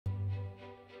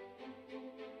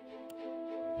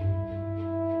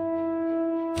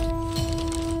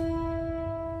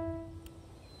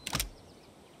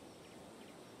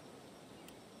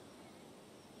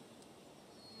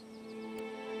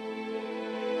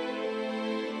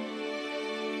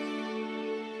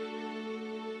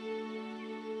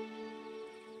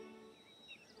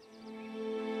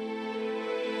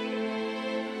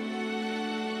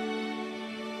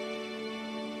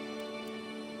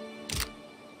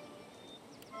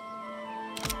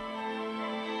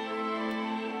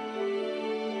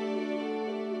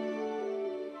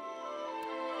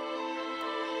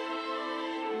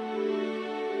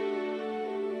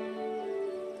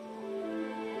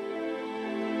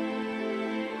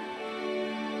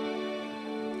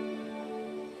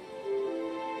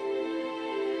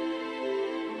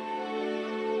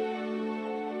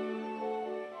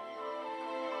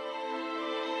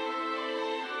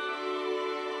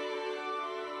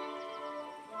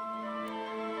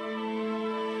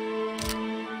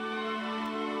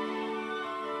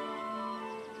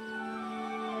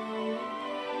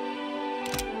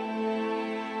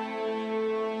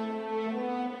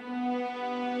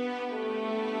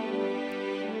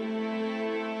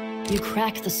You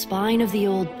crack the spine of the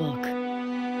old book,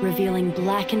 revealing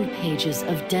blackened pages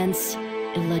of dense,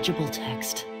 illegible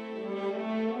text.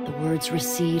 The words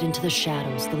recede into the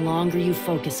shadows the longer you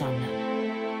focus on them.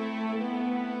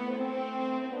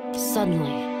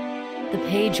 Suddenly, the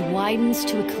page widens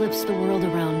to eclipse the world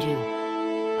around you.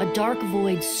 A dark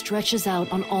void stretches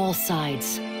out on all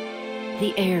sides,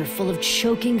 the air full of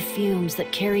choking fumes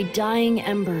that carry dying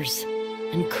embers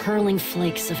and curling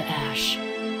flakes of ash.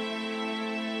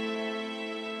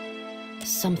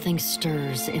 Something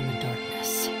stirs in the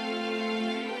darkness.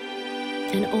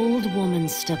 An old woman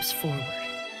steps forward,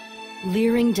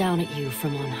 leering down at you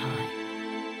from on high.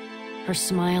 Her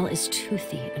smile is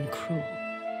toothy and cruel.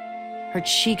 Her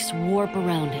cheeks warp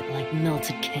around it like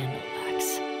melted candle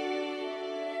wax.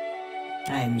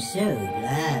 I'm so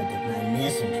glad that my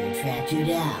messenger tracked you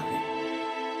down.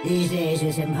 These days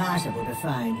it's impossible to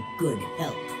find good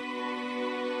help.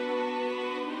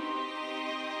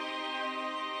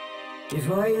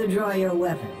 Before you draw your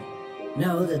weapon,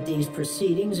 know that these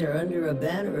proceedings are under a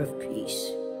banner of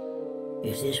peace.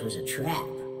 If this was a trap,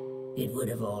 it would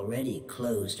have already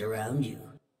closed around you.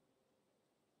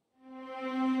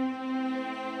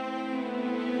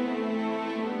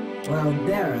 While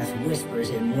Bareth whispers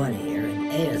in one ear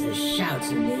and Aethys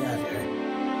shouts in the other,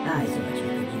 I thought you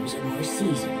could use a more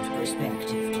seasoned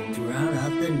perspective to drown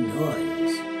out the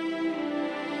noise.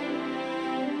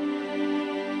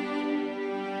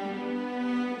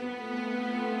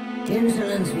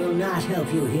 Insolence will not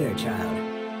help you here, child.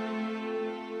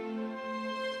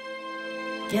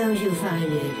 Don't you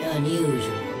find it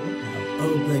unusual how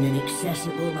open and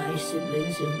accessible my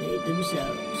siblings have made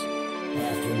themselves?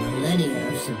 After millennia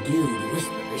of subdued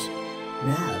whispers,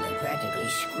 now they practically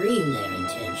scream their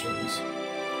intentions.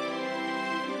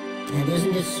 And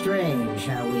isn't it strange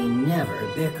how we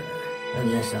never bicker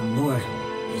unless a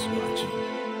mortal is watching?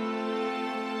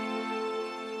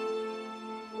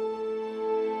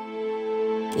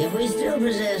 If we still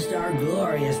possessed our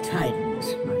glorious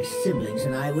titans, my siblings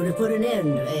and I would have put an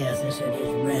end to Aethys and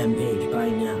his rampage by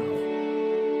now.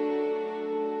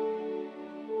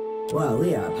 While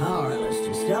we are powerless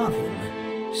to stop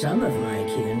him, some of my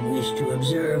kin wish to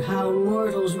observe how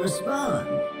mortals respond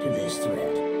to this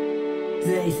threat.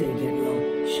 They think it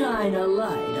will shine a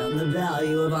light on the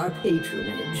value of our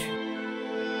patronage.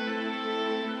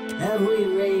 Have we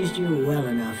raised you well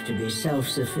enough to be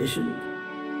self-sufficient?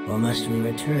 Or must we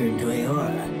return to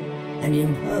Eora and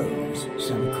impose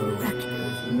some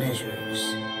corrective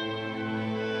measures?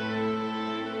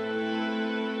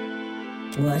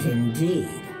 What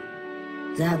indeed?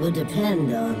 That would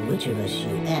depend on which of us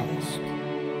you ask.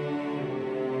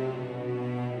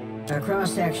 A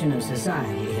cross-section of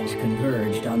society has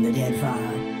converged on the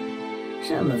Deadfire.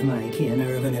 Some of my kin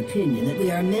are of an opinion that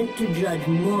we are meant to judge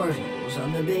mortals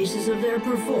on the basis of their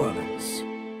performance,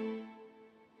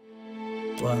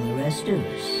 while the rest of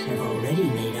us have already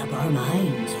made up our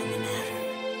minds on the matter.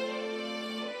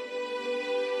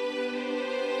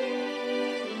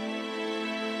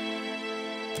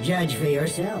 Judge for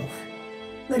yourself.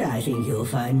 But I think you'll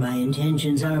find my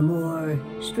intentions are more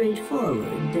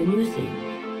straightforward than you think.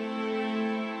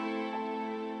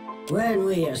 When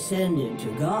we ascended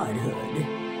to godhood,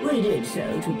 we did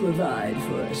so to provide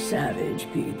for a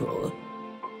savage people.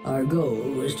 Our goal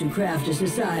was to craft a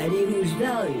society whose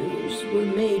values were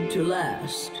made to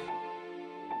last.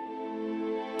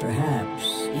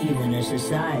 Perhaps even a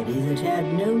society that had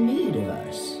no need of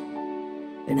us.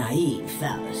 A naive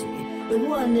fallacy, but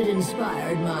one that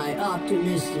inspired my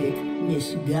optimistic,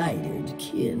 misguided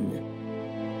kin.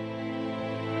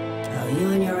 How you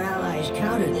and your allies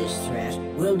counter this threat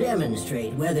will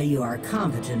demonstrate whether you are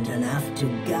competent enough to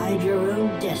guide your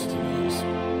own destinies,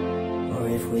 or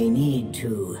if we need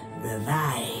to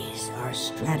revise our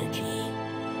strategy.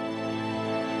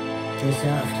 The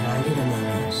soft-hearted among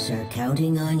us are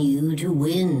counting on you to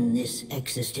win this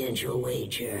existential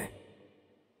wager.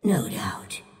 No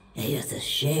doubt, Aethys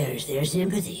shares their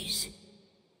sympathies.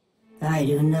 I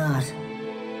do not.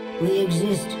 We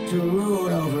exist to rule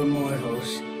over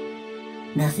mortals.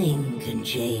 Nothing can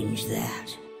change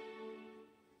that.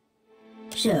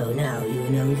 So now you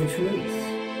know the truth.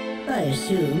 I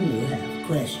assume you have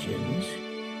questions.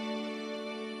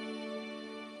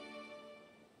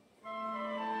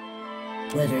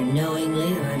 Whether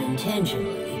knowingly or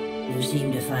unintentionally, you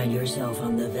seem to find yourself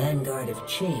on the vanguard of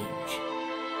change.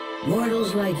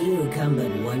 Mortals like you come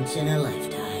but once in a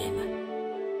lifetime.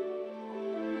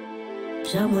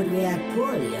 Some would react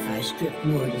poorly if I stripped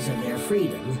mortals of their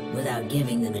freedom without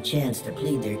giving them a chance to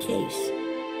plead their case.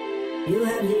 You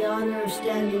have the honor of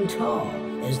standing tall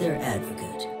as their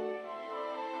advocate.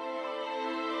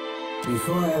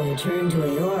 Before I return to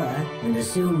Eora and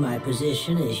assume my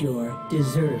position as your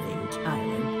deserving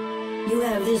tyrant, you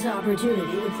have this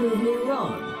opportunity to prove me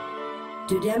wrong.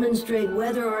 To demonstrate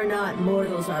whether or not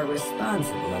mortals are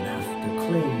responsible enough to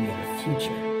claim their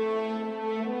future.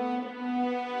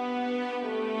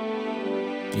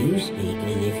 You speak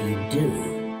as if you do.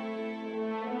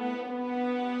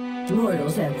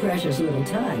 Mortals have precious little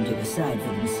time to decide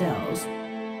for themselves.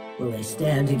 Will they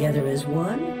stand together as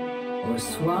one, or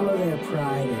swallow their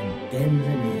pride and bend the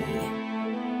knee?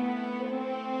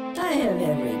 I have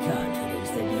every confidence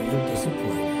that you will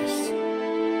disappoint us.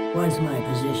 Once my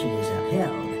position is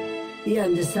upheld, the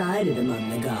undecided among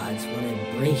the gods will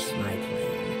embrace my plan.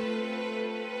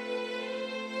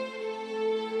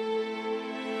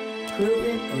 Prove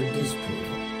it or disprove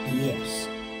it, yes.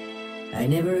 I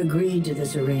never agreed to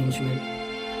this arrangement,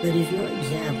 but if your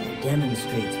example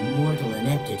demonstrates mortal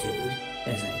ineptitude,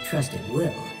 as I trust it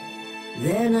will,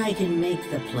 then I can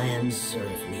make the plan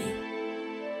serve me.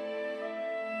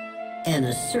 An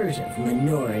assertive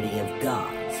minority of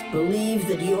gods believe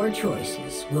that your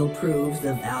choices will prove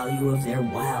the value of their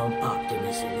wild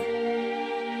optimism.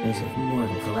 As if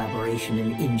mortal collaboration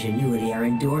and ingenuity are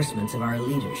endorsements of our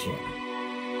leadership.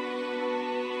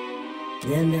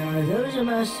 Then there are those of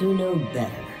us who know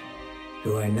better,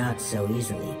 who are not so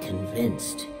easily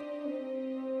convinced.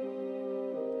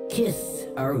 Kith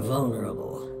are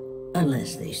vulnerable,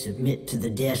 unless they submit to the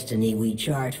destiny we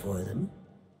chart for them.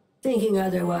 Thinking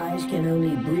otherwise can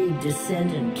only breed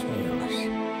dissent and chaos.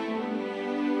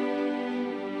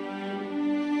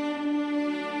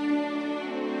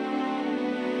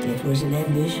 It was an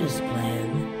ambitious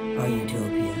plan, our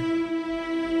utopia.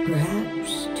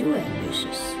 Perhaps too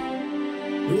ambitious.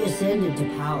 We ascended to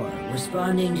power,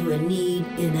 responding to a need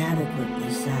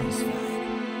inadequately satisfied.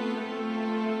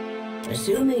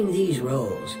 Assuming these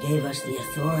roles gave us the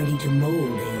authority to mold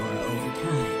Eora over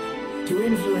time, to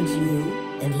influence you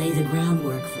and lay the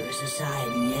groundwork for a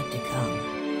society yet to come.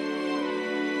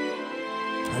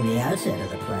 On the outset of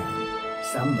the plan,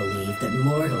 some believed that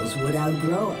mortals would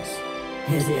outgrow us,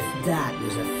 as if that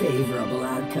was a favorable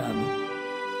outcome.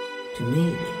 To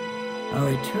me, our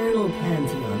eternal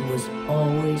pantheon was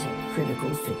always a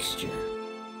critical fixture.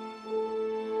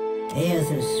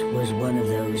 Aethys was one of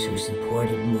those who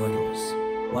supported mortals,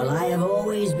 while I have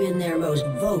always been their most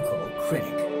vocal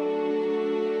critic.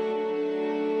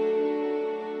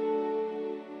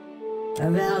 A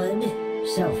valid,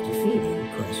 self-defeating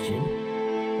question,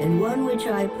 and one which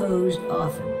I posed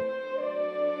often.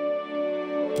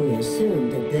 We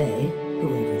assumed that they,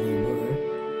 whoever they were,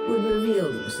 would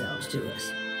reveal themselves to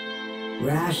us.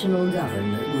 Rational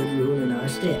government would rule in our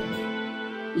stead,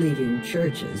 leaving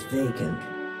churches vacant.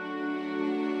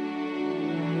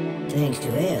 Thanks to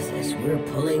Aethys, we're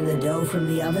pulling the dough from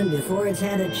the oven before it's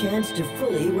had a chance to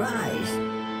fully rise.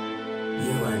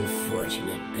 You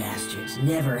unfortunate bastards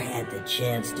never had the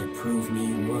chance to prove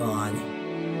me wrong.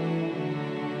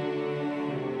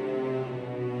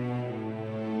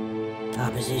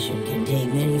 Opposition can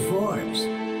take many forms.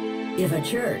 If a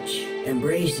church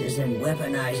embraces and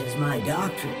weaponizes my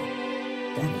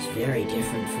doctrine, that is very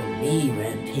different from me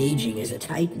rampaging as a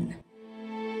titan.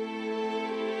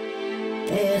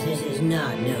 Aethys is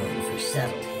not known for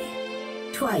subtlety.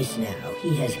 Twice now,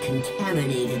 he has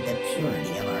contaminated the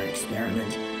purity of our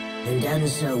experiment, and done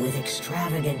so with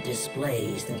extravagant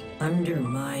displays that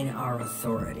undermine our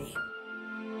authority.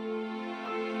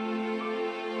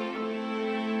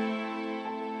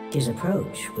 His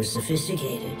approach was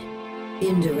sophisticated,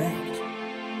 indirect.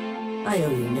 I owe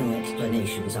you no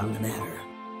explanations on the matter.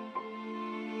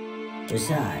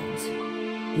 Besides,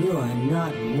 you are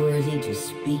not worthy to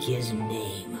speak his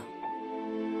name.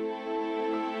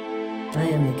 I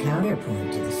am the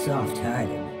counterpoint to the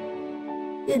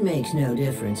soft-hearted. It makes no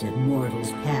difference if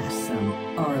mortals pass some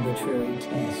arbitrary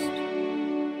test.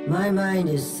 My mind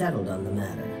is settled on the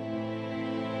matter.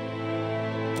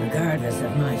 Regardless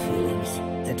of my feelings,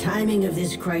 the timing of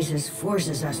this crisis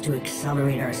forces us to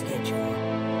accelerate our schedule.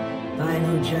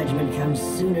 Final judgment comes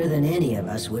sooner than any of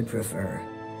us would prefer.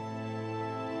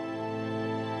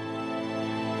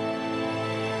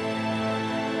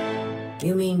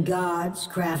 You mean gods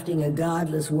crafting a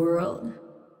godless world?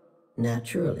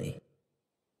 Naturally.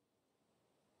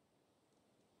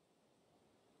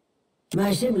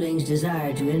 My siblings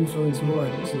desired to influence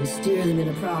mortals and steer them in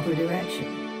a proper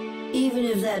direction, even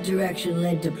if that direction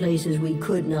led to places we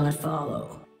could not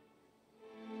follow.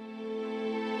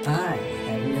 I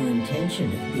have no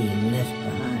intention of being left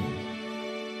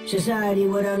behind. Society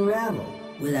would unravel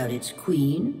without its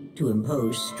queen to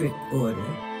impose strict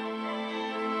order.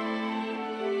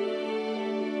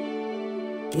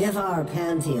 If our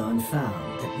pantheon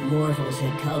found that mortals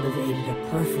had cultivated a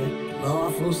perfect,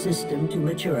 lawful system to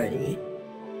maturity,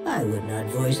 I would not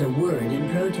voice a word in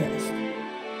protest.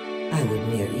 I would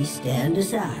merely stand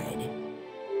aside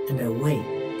and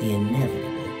await the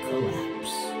inevitable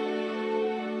collapse.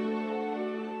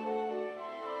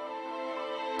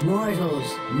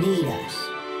 Mortals need us.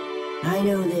 I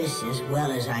know this as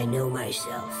well as I know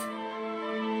myself.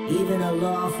 Even a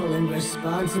lawful and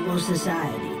responsible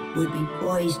society would be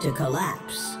poised to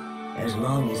collapse as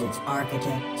long as its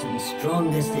architects and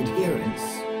strongest adherents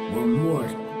were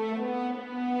mortal.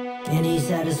 Any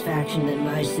satisfaction that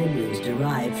my siblings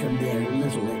derived from their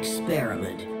little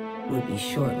experiment would be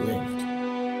short-lived,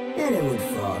 and it would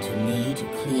fall to me to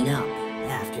clean up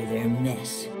after their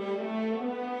mess.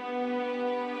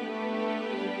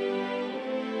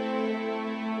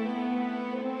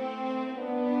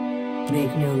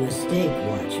 Make no mistake,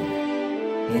 Watcher.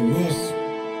 In this,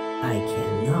 I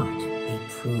cannot be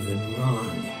proven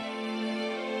wrong.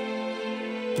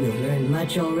 You've learned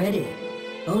much already.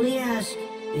 Only ask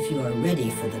if you are ready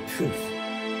for the truth.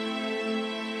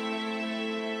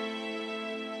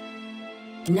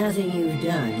 Nothing you've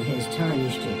done has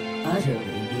tarnished it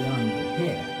utterly beyond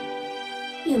repair.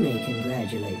 You may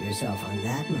congratulate yourself on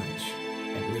that much,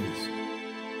 at least.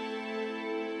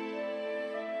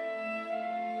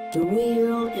 The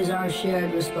wheel is our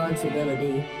shared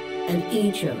responsibility, and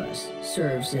each of us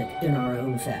serves it in our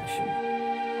own fashion.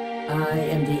 I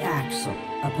am the axle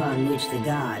upon which the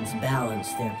gods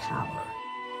balance their power.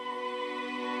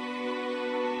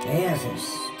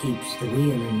 Aethys keeps the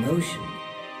wheel in motion.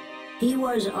 He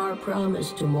was our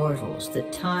promise to mortals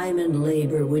that time and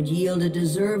labor would yield a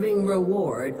deserving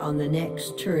reward on the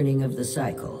next turning of the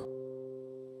cycle.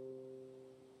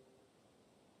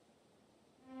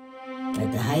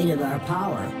 At the height of our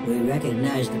power, we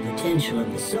recognized the potential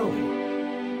of the soul.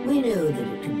 We knew that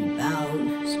it could be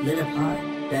bound, split apart,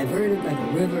 diverted like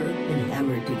a river, and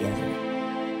hammered together.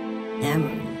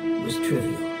 Hammering was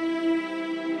trivial.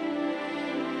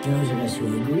 Those of us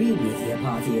who agreed with the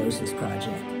Apotheosis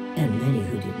Project, and many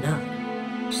who did not,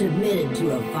 submitted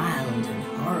to a violent and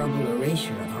horrible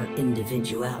erasure of our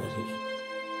individuality.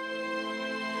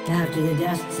 After the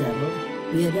dust settled,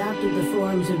 we adopted the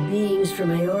forms of beings from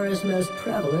Eora's most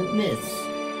prevalent myths.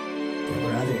 There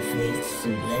were other faiths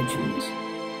and legends,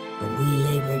 but we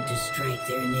labored to strike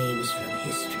their names from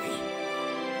history.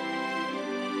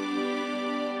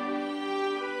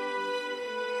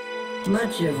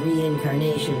 Much of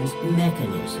reincarnation's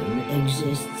mechanism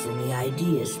exists in the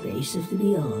idea space of the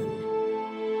beyond.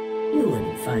 You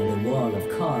wouldn't find a wall of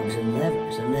cogs and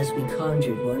levers unless we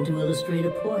conjured one to illustrate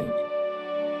a point.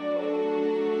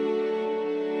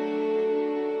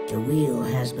 The wheel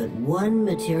has but one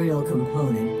material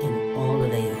component in all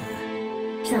of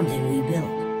Eora. Something we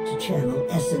built to channel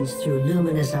essence through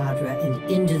luminous Adra and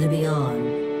into the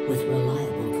beyond with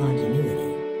reliable continuity.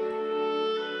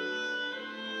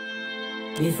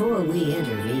 Before we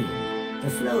intervened, the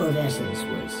flow of essence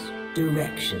was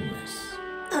directionless,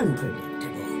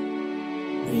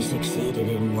 unpredictable. We succeeded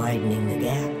in widening the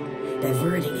gap,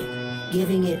 diverting it,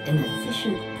 giving it an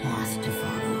efficient path to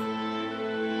follow.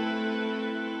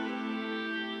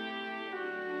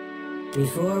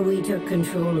 Before we took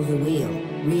control of the wheel,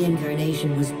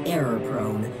 reincarnation was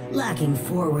error-prone, lacking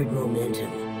forward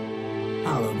momentum.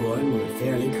 Hollowborn were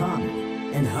fairly common,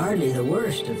 and hardly the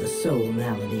worst of the soul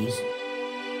maladies.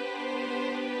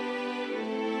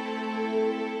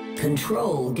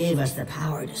 Control gave us the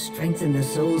power to strengthen the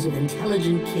souls of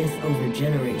intelligent kith over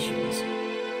generations.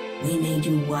 We made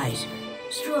you wiser,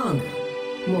 stronger,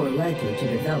 more likely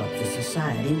to develop the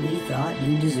society we thought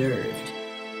you deserved.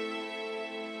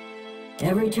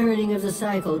 Every turning of the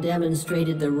cycle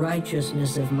demonstrated the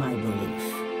righteousness of my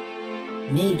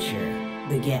belief. Nature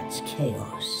begets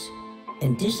chaos,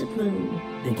 and discipline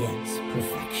begets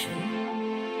perfection.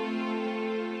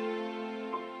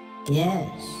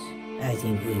 Yes, I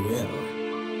think we will.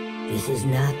 This is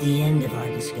not the end of our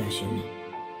discussion.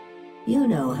 You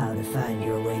know how to find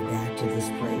your way back to this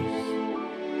place.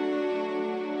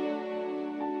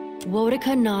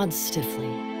 Woedica nods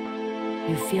stiffly.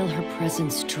 You feel her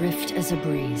presence drift as a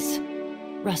breeze,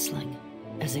 rustling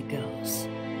as it goes.